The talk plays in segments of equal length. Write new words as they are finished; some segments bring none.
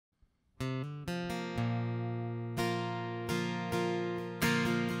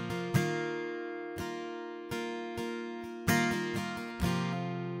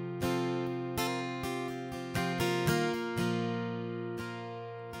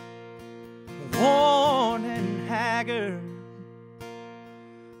haggard,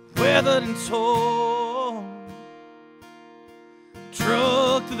 weathered and torn,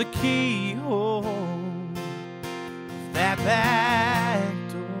 drugged through the keyhole of that back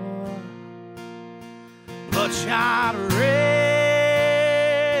door. Bloodshot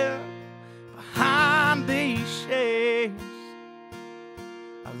red behind these shades,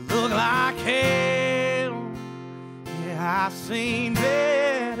 I look like hell. Yeah, I've seen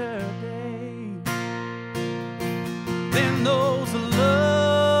better days than those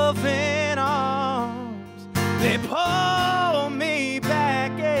loving arms. They pull me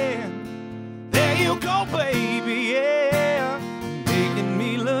back in. There you go, baby, yeah, making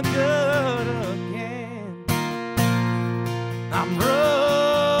me look good again. I'm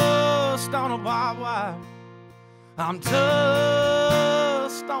rust on a barbed wire, I'm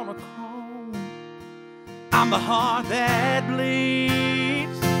dust on a cone, I'm the heart that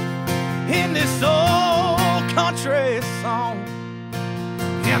bleeds in this old country song.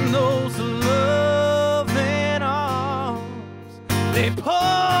 And those loving arms, they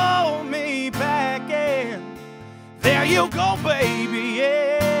pull me back in. There you go, baby,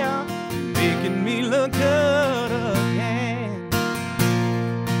 yeah, making me look good again.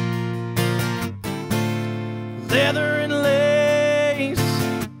 Leather and lace,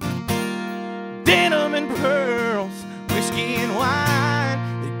 denim and pearls, whiskey and wine,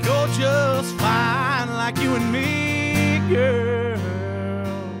 they go just fine like you and me, girl.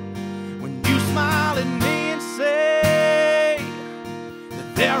 When you smile at me and say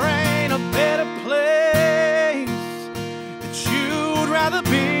that there ain't a better place that you'd rather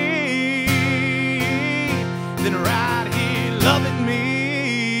be than right here loving me.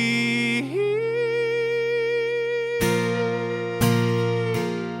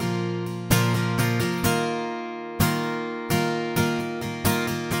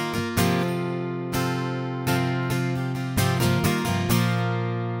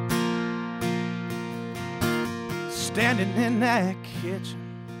 Standing in that kitchen,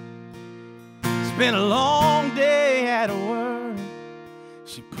 it's been a long day at work.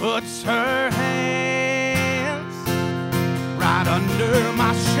 She puts her hands right under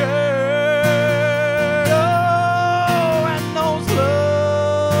my shirt. Oh, and those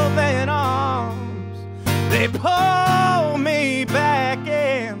loving arms, they pull me back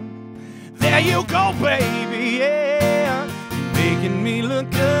in. There you go, baby, yeah, you're making me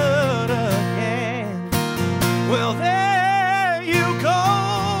look good again. Well, there you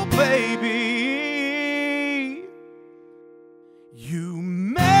go, baby, you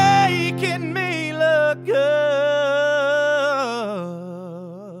making me look good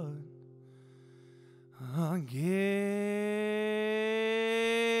again.